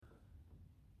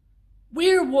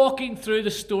We're walking through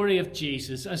the story of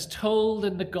Jesus as told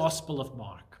in the Gospel of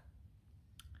Mark.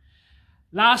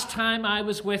 Last time I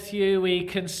was with you, we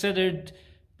considered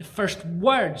the first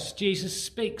words Jesus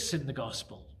speaks in the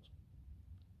Gospel.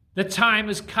 The time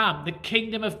has come. The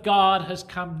kingdom of God has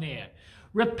come near.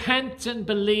 Repent and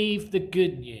believe the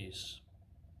good news.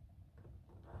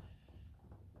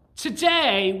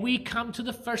 Today, we come to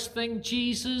the first thing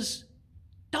Jesus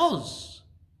does.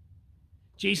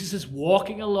 Jesus is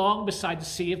walking along beside the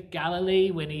Sea of Galilee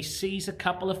when he sees a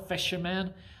couple of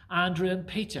fishermen, Andrew and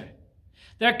Peter.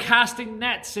 They're casting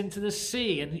nets into the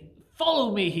sea, and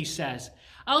follow me, he says.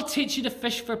 I'll teach you to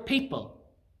fish for people.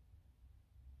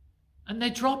 And they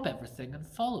drop everything and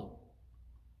follow.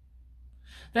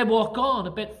 They walk on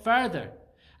a bit further,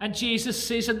 and Jesus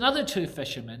sees another two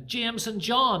fishermen, James and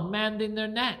John, mending their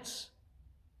nets.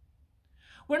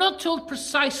 We're not told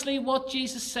precisely what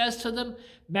Jesus says to them.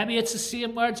 Maybe it's the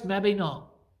same words, maybe not.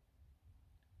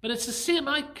 But it's the same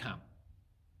outcome.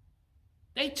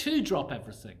 They too drop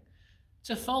everything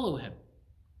to follow him.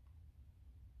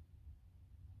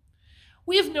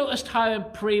 We have noticed how in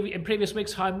previous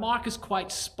weeks how Mark is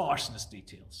quite sparse in his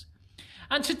details.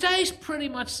 And today's pretty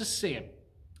much the same.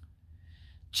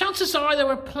 Chances are there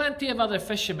were plenty of other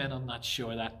fishermen on that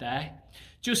shore that day.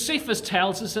 Josephus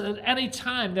tells us that at any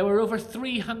time there were over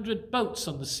 300 boats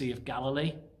on the Sea of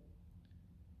Galilee.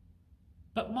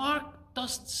 But Mark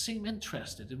doesn't seem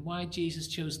interested in why Jesus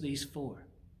chose these four,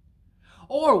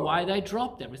 or why they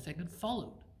dropped everything and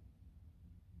followed.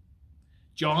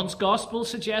 John's Gospel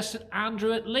suggests that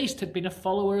Andrew at least had been a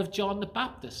follower of John the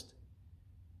Baptist.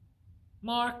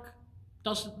 Mark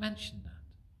doesn't mention that.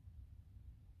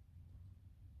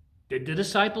 Did the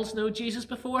disciples know Jesus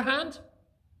beforehand?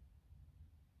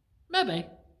 Maybe.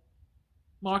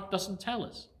 Mark doesn't tell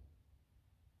us.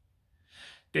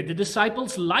 Did the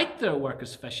disciples like their work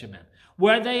as fishermen?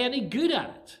 Were they any good at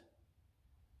it?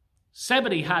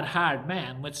 Zebedee had hired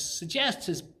men, which suggests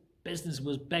his business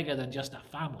was bigger than just a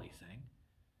family thing.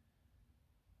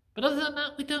 But other than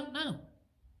that, we don't know.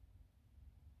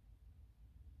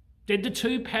 Did the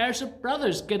two pairs of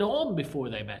brothers get on before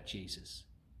they met Jesus?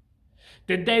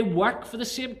 Did they work for the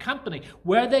same company?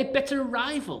 Were they bitter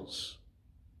rivals?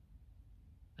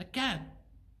 Again,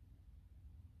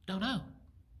 don't know.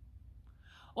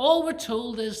 All we're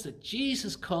told is that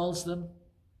Jesus calls them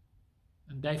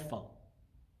and they follow.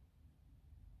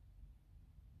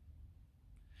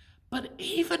 But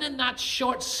even in that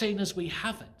short scene as we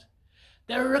have it,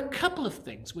 there are a couple of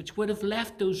things which would have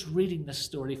left those reading this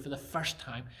story for the first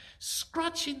time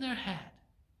scratching their head.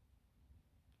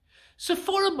 So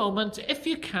for a moment, if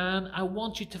you can, I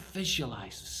want you to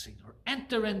visualize the scene or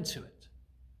enter into it.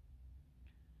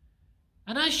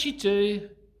 And as you do,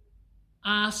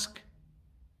 ask,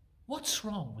 what's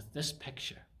wrong with this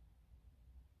picture?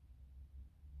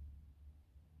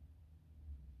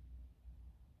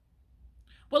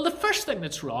 Well, the first thing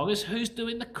that's wrong is who's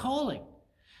doing the calling.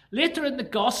 Later in the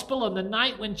Gospel, on the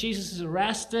night when Jesus is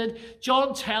arrested,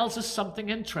 John tells us something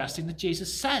interesting that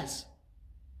Jesus says.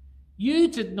 You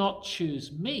did not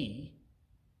choose me,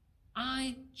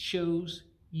 I chose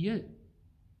you.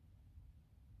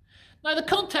 Now, the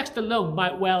context alone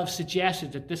might well have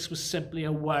suggested that this was simply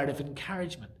a word of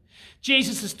encouragement.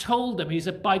 Jesus has told them he's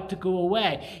about to go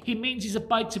away. He means he's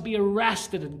about to be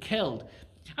arrested and killed.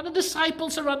 And the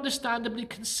disciples are understandably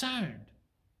concerned.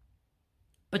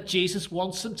 But Jesus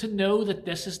wants them to know that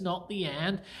this is not the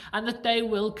end and that they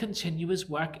will continue his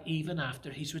work even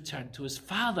after he's returned to his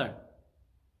Father.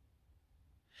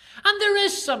 And there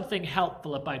is something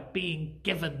helpful about being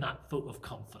given that vote of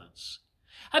confidence.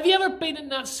 Have you ever been in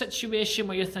that situation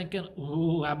where you're thinking,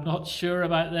 oh, I'm not sure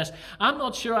about this. I'm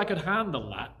not sure I could handle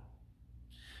that.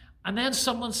 And then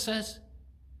someone says,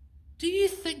 do you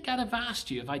think I'd have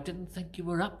asked you if I didn't think you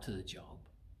were up to the job?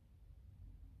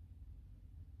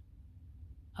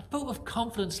 A vote of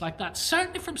confidence like that,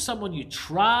 certainly from someone you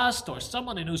trust or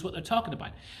someone who knows what they're talking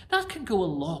about, that can go a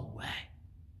long way.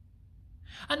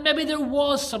 And maybe there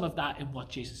was some of that in what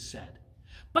Jesus said.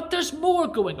 But there's more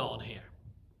going on here.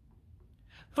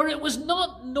 For it was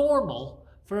not normal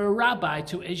for a rabbi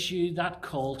to issue that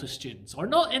call to students, or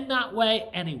not in that way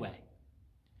anyway.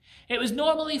 It was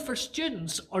normally for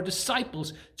students or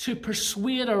disciples to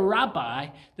persuade a rabbi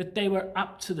that they were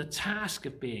up to the task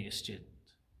of being a student,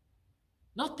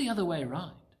 not the other way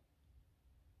around.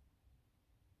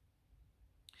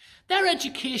 Their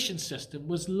education system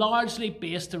was largely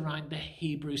based around the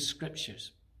Hebrew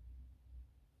Scriptures.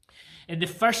 In the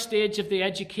first stage of the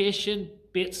education,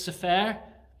 Beit Sefer,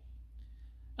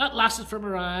 that lasted from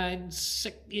around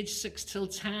age 6 till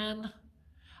 10.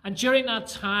 And during that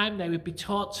time, they would be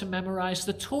taught to memorize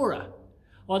the Torah,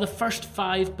 or the first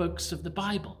 5 books of the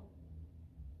Bible.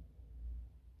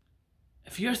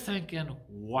 If you're thinking,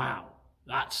 wow,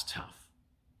 that's tough,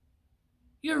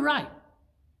 you're right.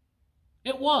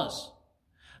 It was.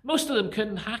 Most of them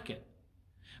couldn't hack it.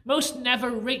 Most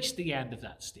never reached the end of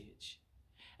that stage.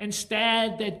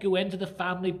 Instead, they'd go into the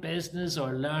family business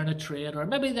or learn a trade, or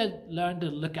maybe they'd learn to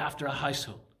look after a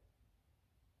household.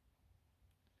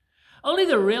 Only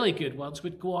the really good ones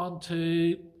would go on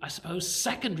to, I suppose,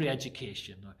 secondary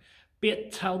education or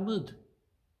Beit Talmud.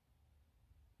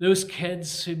 Those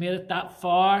kids who made it that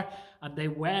far, and they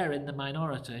were in the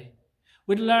minority,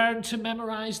 would learn to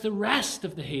memorize the rest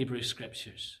of the Hebrew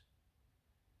scriptures,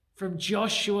 from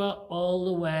Joshua all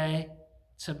the way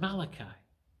to Malachi.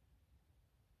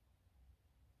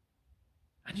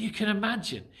 And you can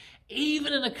imagine,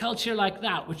 even in a culture like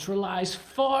that, which relies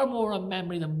far more on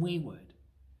memory than we would,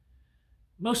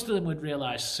 most of them would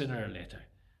realize sooner or later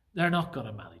they're not going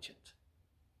to manage it.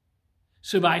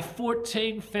 So by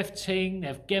 14, 15,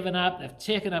 they've given up, they've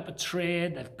taken up a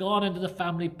trade, they've gone into the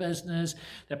family business,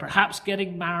 they're perhaps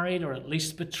getting married or at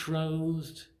least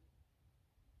betrothed.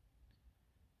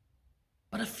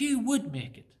 But a few would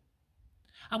make it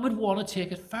and would want to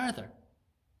take it further.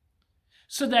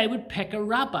 So they would pick a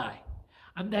rabbi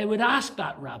and they would ask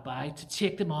that rabbi to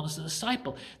take them on as a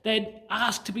disciple. They'd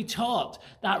ask to be taught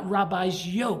that rabbi's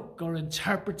yoke or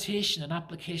interpretation and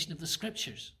application of the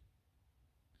scriptures.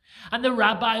 And the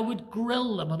rabbi would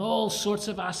grill them on all sorts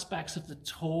of aspects of the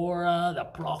Torah, the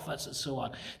prophets, and so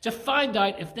on, to find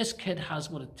out if this kid has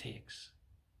what it takes.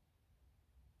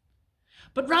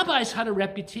 But rabbis had a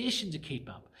reputation to keep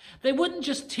up. They wouldn't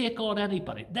just take on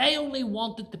anybody. They only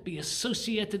wanted to be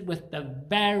associated with the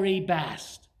very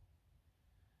best.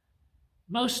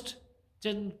 Most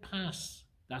didn't pass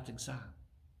that exam.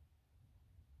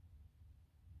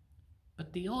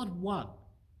 But the odd one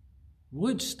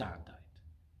would stand out.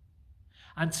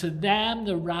 And to them,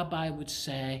 the rabbi would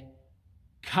say,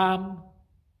 "Come,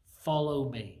 follow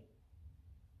me."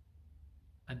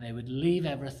 And they would leave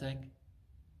everything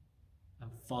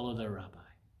and follow their rabbi.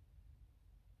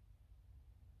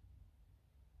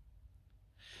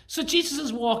 So Jesus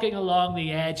is walking along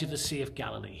the edge of the Sea of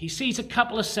Galilee. He sees a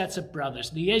couple of sets of brothers,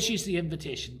 and he issues the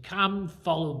invitation, "Come,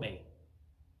 follow me."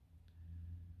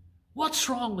 What's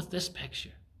wrong with this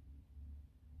picture?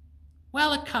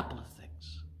 Well, a couple of things.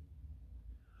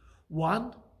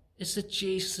 One is that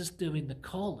Jesus is doing the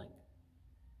calling.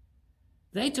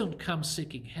 They don't come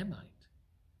seeking him out.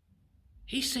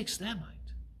 He seeks them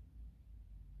out.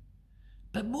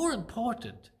 But more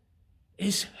important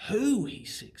is who he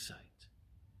seeks out.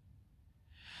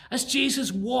 As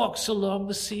Jesus walks along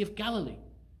the Sea of Galilee,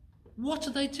 what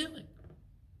are they doing?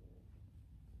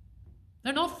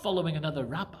 They're not following another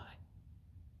rabbi.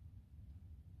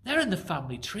 They're in the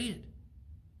family trade.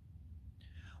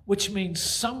 Which means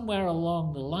somewhere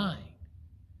along the line,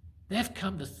 they've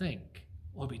come to think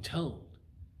or be told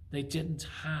they didn't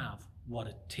have what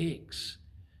it takes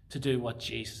to do what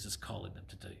Jesus is calling them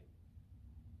to do,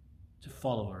 to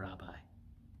follow a rabbi.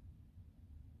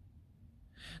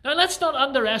 Now, let's not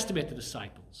underestimate the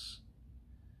disciples.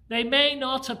 They may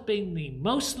not have been the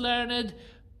most learned,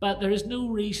 but there is no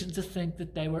reason to think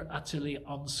that they were utterly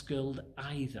unskilled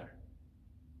either.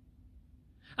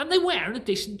 And they were in a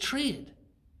decent trade.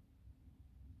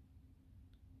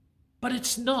 But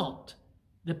it's not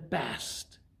the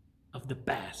best of the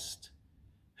best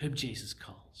whom Jesus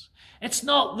calls. It's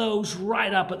not those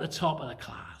right up at the top of the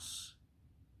class.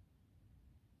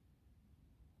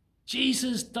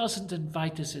 Jesus doesn't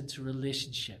invite us into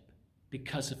relationship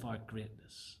because of our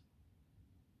greatness.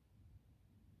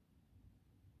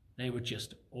 They were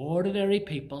just ordinary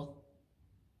people,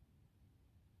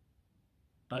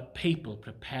 but people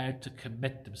prepared to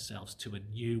commit themselves to a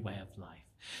new way of life.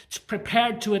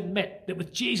 Prepared to admit that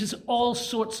with Jesus all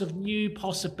sorts of new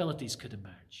possibilities could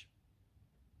emerge.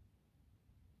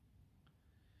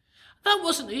 That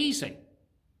wasn't easy.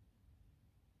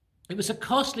 It was a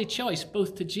costly choice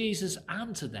both to Jesus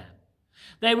and to them.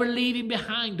 They were leaving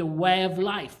behind a way of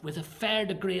life with a fair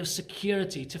degree of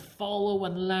security to follow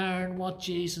and learn what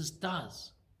Jesus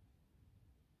does.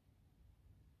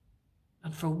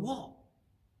 And for what?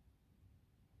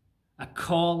 A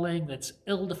calling that's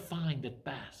ill-defined at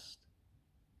best.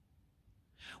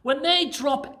 When they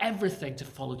drop everything to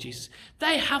follow Jesus,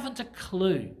 they haven't a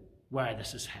clue where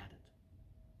this is headed.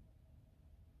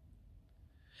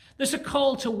 There's a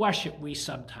call to worship we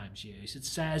sometimes use. It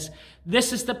says,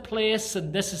 "This is the place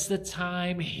and this is the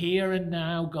time, here and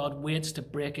now, God waits to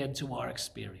break into our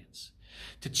experience,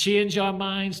 to change our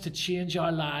minds, to change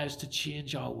our lives, to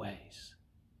change our ways.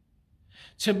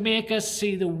 to make us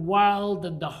see the world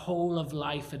and the whole of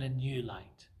life in a new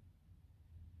light,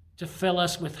 to fill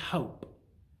us with hope,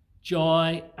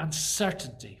 joy, and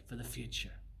certainty for the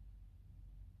future.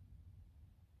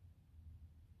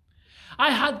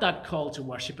 I had that call to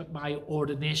worship at my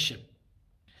ordination.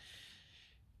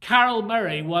 Carol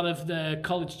Murray, one of the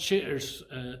college tutors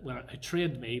who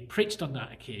trained me, preached on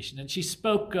that occasion, and she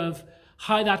spoke of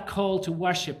how that call to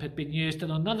worship had been used on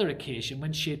another occasion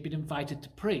when she had been invited to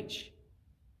preach.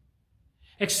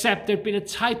 Except there'd been a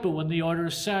typo in the order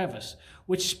of service,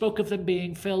 which spoke of them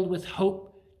being filled with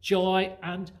hope, joy,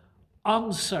 and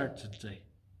uncertainty.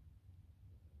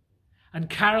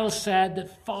 And Carol said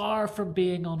that far from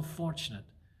being unfortunate,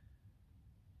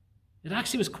 it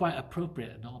actually was quite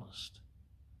appropriate and honest.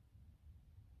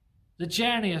 The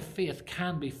journey of faith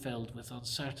can be filled with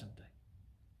uncertainty.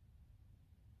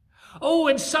 Oh,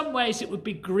 in some ways it would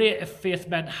be great if faith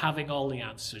meant having all the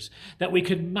answers, that we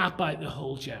could map out the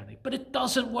whole journey. But it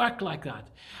doesn't work like that.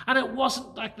 And it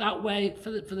wasn't like that way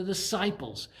for the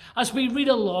disciples. As we read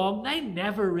along, they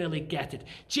never really get it.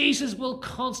 Jesus will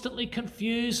constantly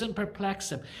confuse and perplex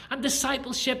them. And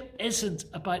discipleship isn't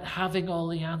about having all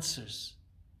the answers.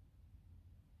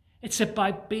 It's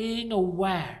about being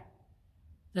aware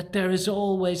that there is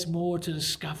always more to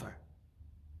discover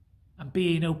and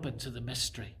being open to the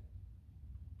mystery.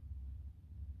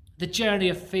 The journey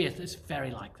of faith is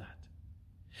very like that.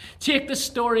 Take the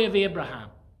story of Abraham.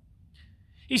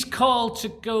 He's called to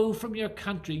go from your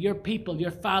country, your people, your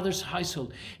father's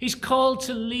household. He's called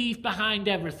to leave behind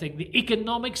everything, the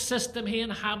economic system he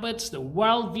inhabits, the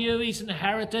worldview he's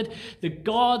inherited, the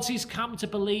gods he's come to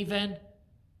believe in.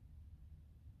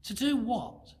 To do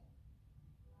what?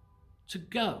 To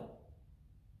go.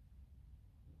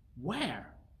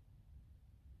 Where?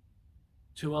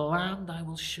 To a land I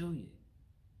will show you.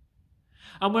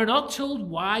 And we're not told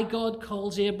why God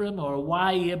calls Abram or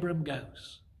why Abram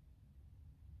goes.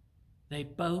 They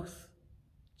both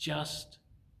just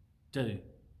do.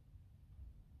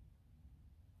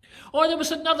 Or there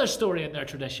was another story in their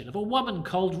tradition of a woman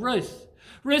called Ruth.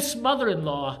 Ruth's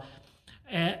mother-in-law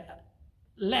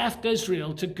left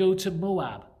Israel to go to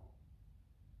Moab.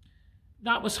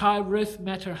 That was how Ruth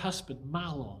met her husband,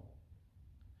 Mahlon.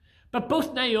 But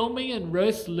both Naomi and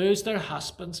Ruth lose their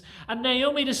husbands, and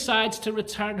Naomi decides to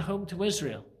return home to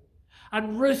Israel.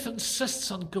 And Ruth insists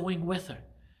on going with her.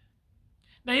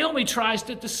 Naomi tries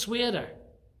to dissuade her.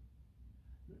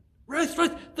 Ruth,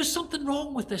 there's something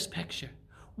wrong with this picture.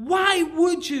 Why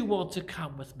would you want to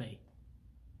come with me?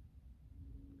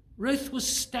 Ruth was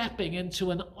stepping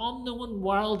into an unknown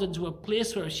world, into a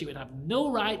place where she would have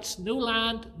no rights, no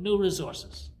land, no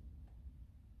resources.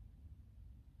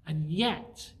 And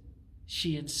yet,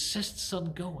 she insists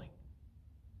on going.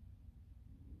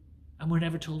 And we're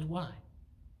never told why.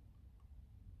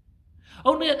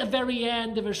 Only at the very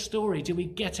end of her story do we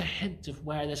get a hint of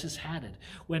where this is headed.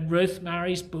 When Ruth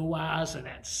marries Boaz, and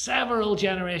then several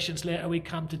generations later we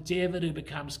come to David, who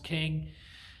becomes king.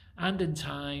 And in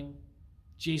time,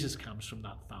 Jesus comes from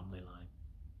that family line.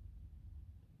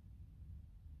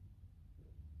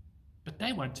 But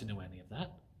they weren't to know any of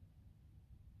that.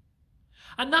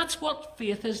 And that's what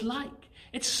faith is like.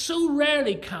 It so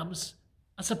rarely comes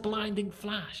as a blinding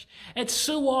flash. It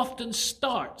so often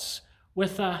starts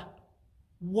with a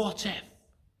what if?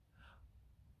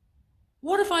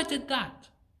 What if I did that?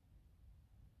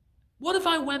 What if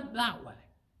I went that way?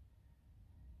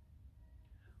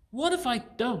 What if I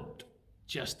don't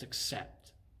just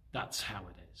accept that's how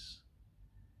it is?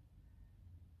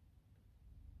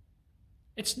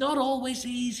 It's not always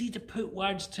easy to put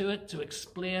words to it, to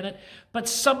explain it, but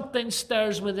something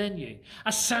stirs within you,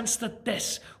 a sense that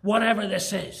this, whatever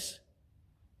this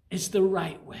is the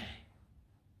right way.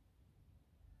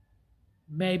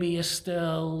 Maybe a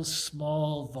still,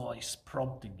 small voice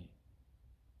prompting you.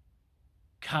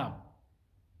 Come,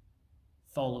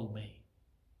 follow me.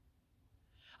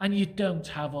 And you don't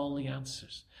have all the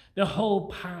answers. The whole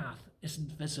path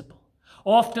isn't visible.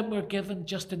 Often we're given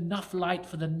just enough light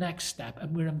for the next step,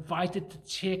 and we're invited to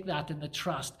take that in the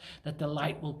trust that the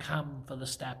light will come for the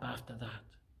step after that.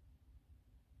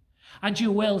 And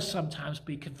you will sometimes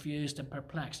be confused and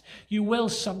perplexed. You will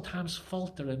sometimes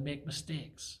falter and make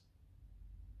mistakes.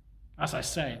 As I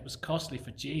say, it was costly for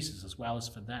Jesus as well as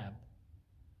for them.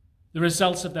 The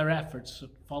results of their efforts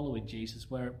following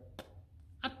Jesus were,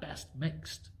 at best,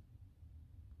 mixed.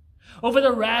 Over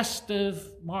the rest of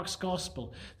Mark's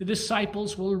Gospel, the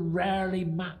disciples will rarely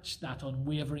match that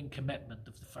unwavering commitment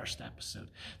of the first episode.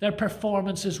 Their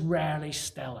performance is rarely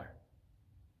stellar.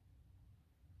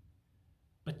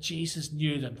 But Jesus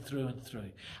knew them through and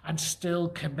through and still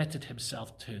committed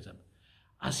himself to them,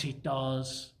 as he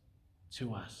does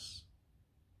to us.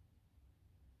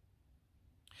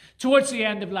 Towards the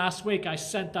end of last week, I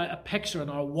sent out a picture in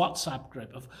our WhatsApp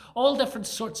group of all different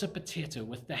sorts of potato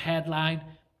with the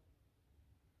headline,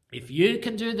 "If you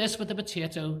can do this with a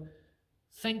potato,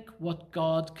 think what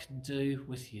God can do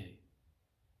with you."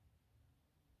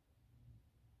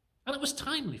 And it was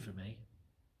timely for me.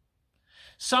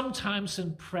 Sometimes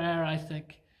in prayer I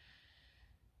think,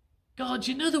 God,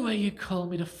 you know the way you call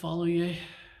me to follow you?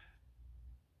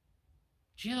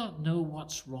 Do you not know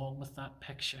what's wrong with that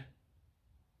picture?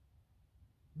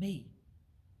 Me.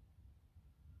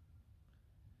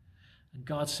 And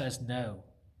God says, no.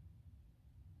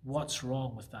 What's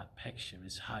wrong with that picture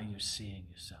is how you're seeing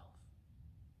yourself.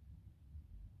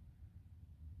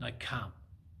 Now come,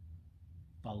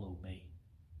 follow me.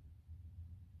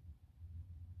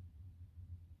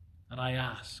 And I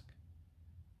ask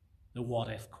the what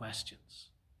if questions.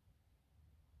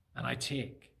 And I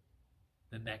take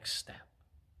the next step.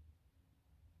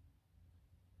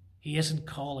 He isn't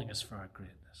calling us for our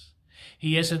greatness.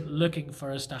 He isn't looking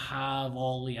for us to have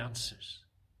all the answers.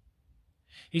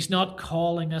 He's not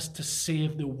calling us to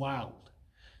save the world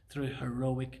through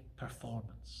heroic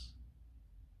performance.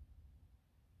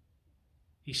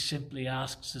 He simply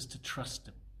asks us to trust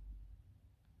him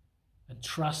and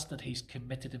trust that he's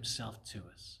committed himself to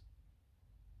us.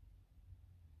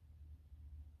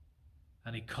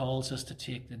 And he calls us to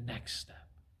take the next step,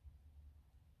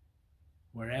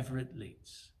 wherever it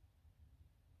leads,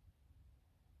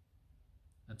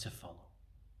 and to follow.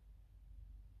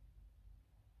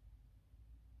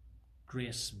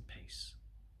 Grace and peace.